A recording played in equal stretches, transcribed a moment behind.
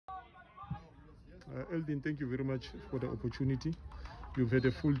Eldon, thank you very much for the opportunity. You've had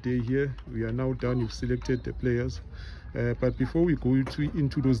a full day here. We are now done. You've selected the players. But before we go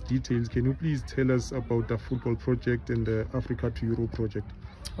into those details, can you please tell us about the football project and the Africa to Europe project?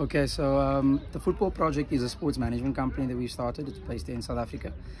 Okay, so the football project is a sports management company that we started. It's based here in South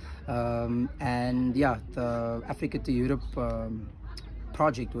Africa. And yeah, the Africa to Europe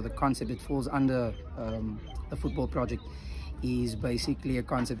project, or the concept that falls under the football project, is basically a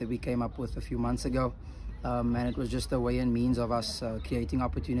concept that we came up with a few months ago. And it was just a way and means of us creating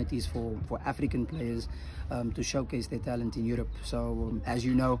opportunities for African players to showcase their talent in Europe. So as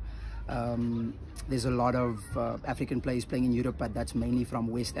you know, there's a lot of African players playing in Europe, but that's mainly from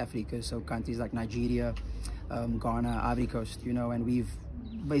West Africa, so countries like Nigeria, Ghana, Ivory Coast, you know. And we've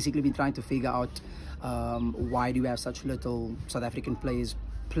basically been trying to figure out why do we have such little South African players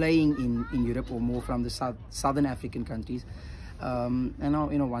playing in Europe, or more from the southern African countries. And you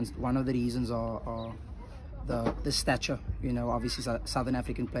know, one of the reasons are the stature. You know, obviously Southern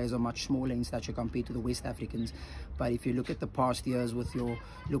African players are much smaller in stature compared to the West Africans. But if you look at the past years with your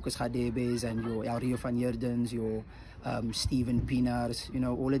Lucas Hadebes and your El Rio van Heerdens, your Steven Pienaars, you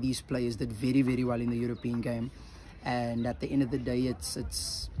know, all of these players did very, very well in the European game. And at the end of the day,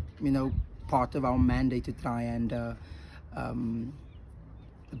 it's you know, part of our mandate to try and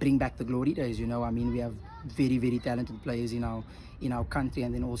bring back the glory days. You know, I mean, we have very, very talented players in our country,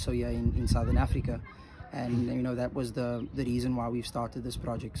 and then also here in Southern Africa. And you know, that was the reason why we've started this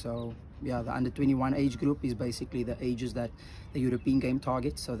project. So yeah, the under 21 age group is basically the ages that the European game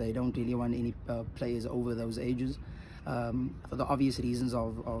targets, so they don't really want any players over those ages, for the obvious reasons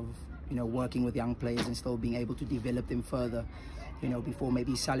of you know, working with young players and still being able to develop them further, you know, before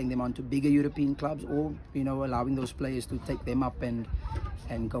maybe selling them on to bigger European clubs, or you know, allowing those players to take them up and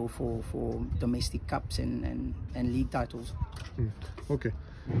go for domestic cups and league titles. Okay.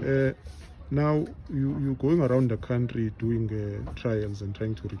 Now you're going around the country doing trials and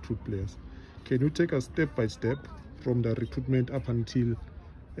trying to recruit players. Can you take us step by step from the recruitment up until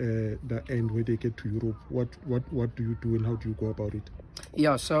the end where they get to Europe? What do you do and how do you go about it?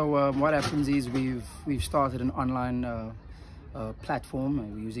 Yeah, so what happens is we've started an online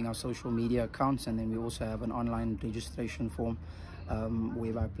platform. We're using our social media accounts, and then we also have an online registration form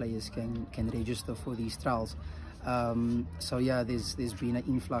whereby players can register for these trials. So yeah, there's been an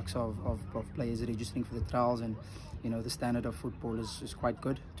influx of players registering for the trials, and you know, the standard of football is quite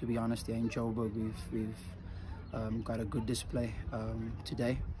good, to be honest. Here in Joburg, we've got a good display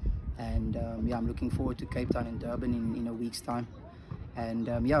today, and yeah, I'm looking forward to Cape Town and Durban in a week's time.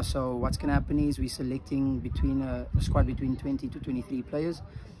 And yeah, so what's going to happen is we're selecting between a squad between 20 to 23 players,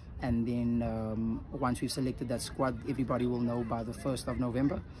 and then once we've selected that squad, everybody will know by the 1st of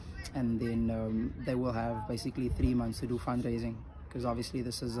November, and then they will have basically 3 months to do fundraising, because obviously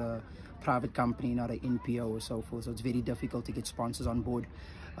this is a private company, not an NPO or so forth, so it's very difficult to get sponsors on board,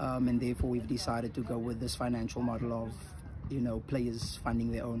 and therefore we've decided to go with this financial model of, you know, players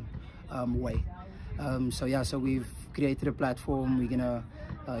funding their own way. So yeah, so we've created a platform. We're gonna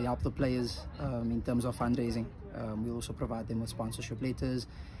help the players in terms of fundraising. We'll also provide them with sponsorship letters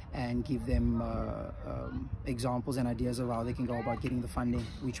and give them examples and ideas of how they can go about getting the funding,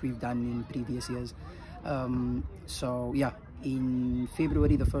 which we've done in previous years. So yeah, in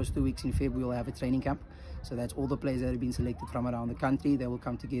February, the first 2 weeks in February, we'll have a training camp. So that's all the players that have been selected from around the country. They will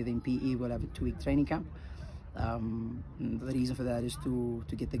come together in PE. We'll have a 2-week training camp. The reason for that is to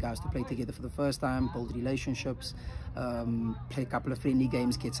get the guys to play together for the first time, build relationships, play a couple of friendly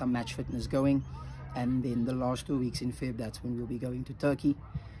games, get some match fitness going. And then the last 2 weeks in Feb, that's when we'll be going to Turkey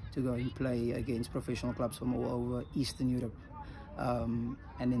to go and play against professional clubs from all over Eastern Europe. And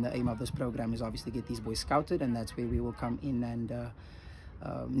then the aim of this program is obviously get these boys scouted, and that's where we will come in and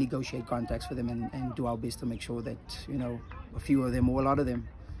negotiate contracts for them and do our best to make sure that, you know, a few of them or a lot of them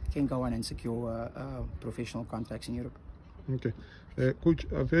can go on and secure professional contracts in Europe. Okay. Coach,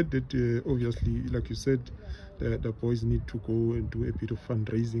 I've heard that obviously, like you said, the boys need to go and do a bit of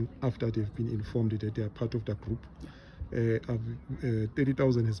fundraising after they've been informed that they are part of the group.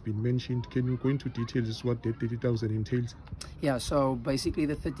 30,000 has been mentioned. Can you go into details what that 30,000 entails? Yeah, so basically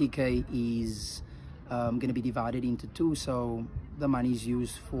the 30K is going to be divided into two. So the money is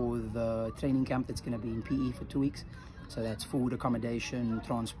used for the training camp that's going to be in PE for 2 weeks. So that's food, accommodation,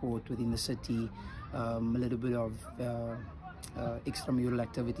 transport within the city, a little bit of extramural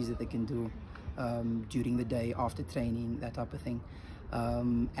activities that they can do during the day after training, that type of thing.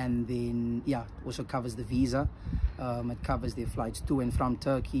 And then yeah, also covers the visa. It covers their flights to and from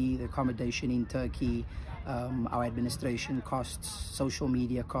Turkey, the accommodation in Turkey, our administration costs, social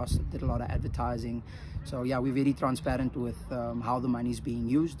media costs. Did a lot of advertising. So yeah, we're very transparent with how the money is being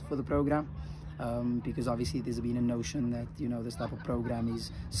used for the program. because obviously there's been a notion that, you know, this type of program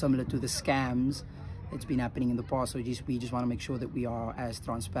is similar to the scams that's been happening in the past. So we just want to make sure that we are as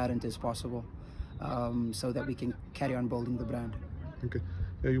transparent as possible, so that we can carry on building the brand. Okay.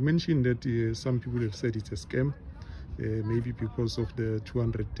 You mentioned that some people have said it's a scam, maybe because of the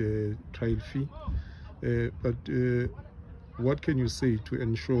 200 trial fee. But what can you say to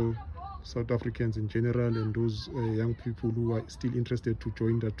ensure South Africans in general and those young people who are still interested to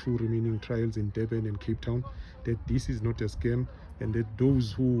join the 2 remaining trials in Durban and Cape Town, that this is not a scam, and that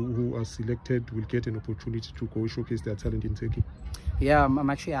those who are selected will get an opportunity to go showcase their talent in Turkey? Yeah, I'm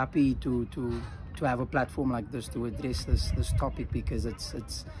actually happy to have a platform like this to address this topic, because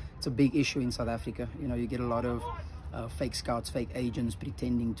it's a big issue in South Africa. You know, you get a lot of fake scouts, fake agents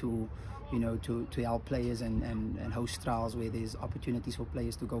pretending to, you know, to help players and host trials where there's opportunities for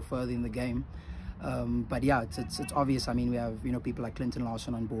players to go further in the game. But yeah, it's obvious. I mean, we have, you know, people like Clinton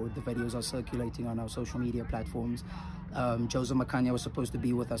Larson on board. The videos are circulating on our social media platforms. Joseph Makanya was supposed to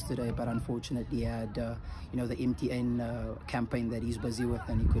be with us today, but unfortunately he had you know, the MTN campaign that he's busy with,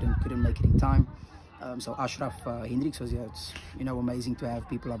 and he couldn't make it in time. So Ashraf Hendricks was here. It's, you know, amazing to have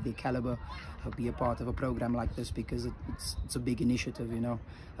people of their caliber be a part of a program like this, because it's a big initiative, you know.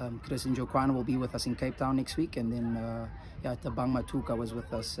 Chris and Jokwana will be with us in Cape Town next week, and then yeah, Tabang Matuka was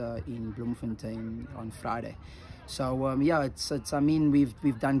with us in Bloemfontein on Friday. So yeah, I mean,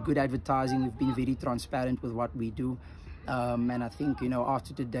 we've done good advertising. We've been very transparent with what we do. And I think, you know,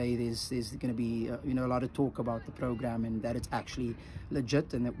 after today there's going to be you know, a lot of talk about the program, and that it's actually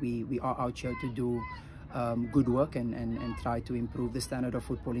legit, and that we are out here to do good work and try to improve the standard of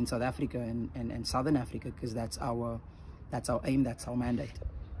football in South Africa and Southern Africa, because that's our aim, that's our mandate.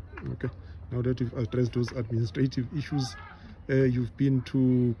 Okay, now that you've addressed those administrative issues, you've been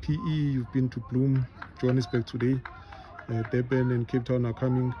to PE, you've been to Bloem, Johannesburg today, Durban and Cape Town are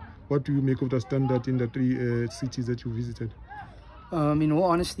coming. What do you make of the standard in the 3 cities that you visited? In all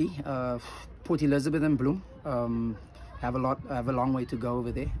honesty, Port Elizabeth and Bloem have a long way to go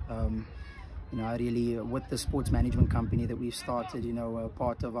over there. You know, I really, with the sports management company that we've started, you know,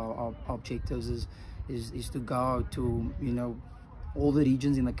 part of our objectives is to go out to, you know, all the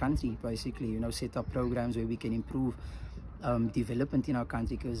regions in the country, basically, you know, set up programs where we can improve development in our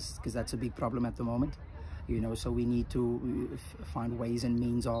country, because that's a big problem at the moment. You know, so we need to find ways and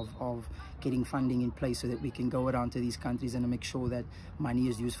means of getting funding in place so that we can go around to these countries and make sure that money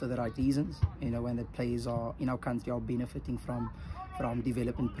is used for the right reasons, you know, and that players are in our country are benefiting from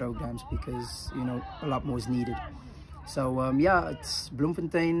development programs, because, you know, a lot more is needed. So yeah, it's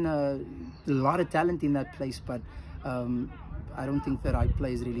Bloemfontein, a lot of talent in that place, but I don't think the right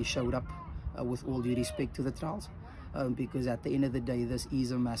players really showed up, with all due respect to the trials, because at the end of the day, this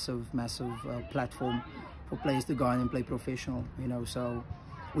is a massive platform for players to go on and play professional, you know. So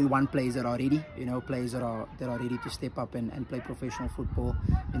we want players that are ready, you know, players that are ready to step up and play professional football,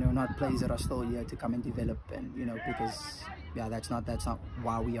 you know, not players that are still here to come and develop, and, you know, because yeah, that's not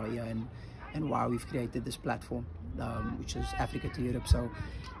why we are here and why we've created this platform, which is Africa to Europe. So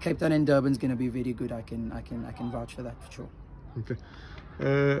Cape Town and Durban's going to be very good. I can vouch for that for sure.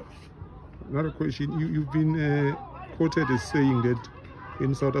 Okay. Another question. You've been quoted as saying that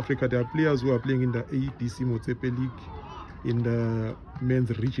in South Africa there are players who are playing in the ABC Motsepe League, in the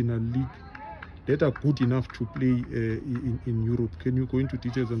men's regional league, that are good enough to play in Europe. Can you go into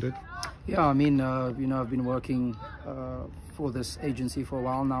details on that? Yeah, I mean, you know, I've been working for this agency for a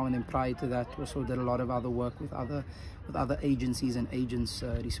while now, and then prior to that also did a lot of other work with other agencies and agents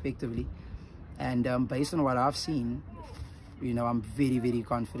respectively. And based on what I've seen, you know, I'm very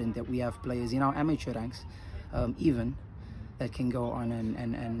confident that we have players in our amateur ranks, even, that can go on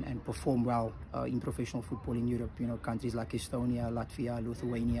and perform well in professional football in Europe. You know, countries like Estonia, Latvia,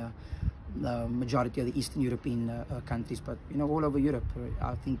 Lithuania, majority of the Eastern European countries, but, you know, all over Europe.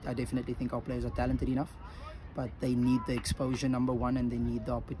 I definitely think our players are talented enough, but they need the exposure, number one, and they need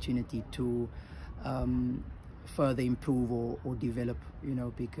the opportunity to further improve or develop, you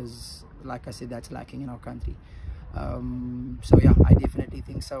know, because, like I said, that's lacking in our country. So yeah, I definitely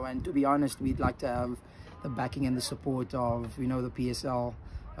think so. And to be honest, we'd like to have the backing and the support of, you know, the PSL,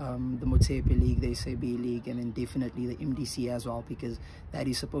 the Motsepe League, the SAB League, and then definitely the MDC as well, because that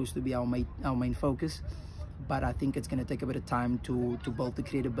is supposed to be our main focus. But I think it's going to take a bit of time to build the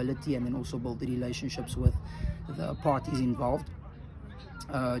credibility, and then also build the relationships with the parties involved,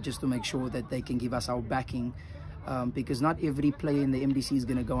 just to make sure that they can give us our backing, because not every player in the MDC is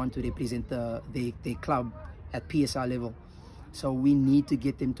going to go on to represent their club at PSL level. So we need to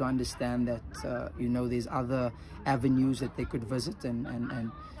get them to understand that, you know, there's other avenues that they could visit,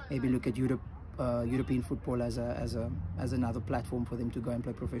 and maybe look at European football as another platform for them to go and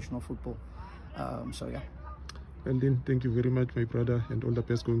play professional football. So yeah. Eldon, thank you very much, my brother, and all the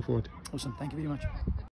best going forward. Awesome. Thank you very much.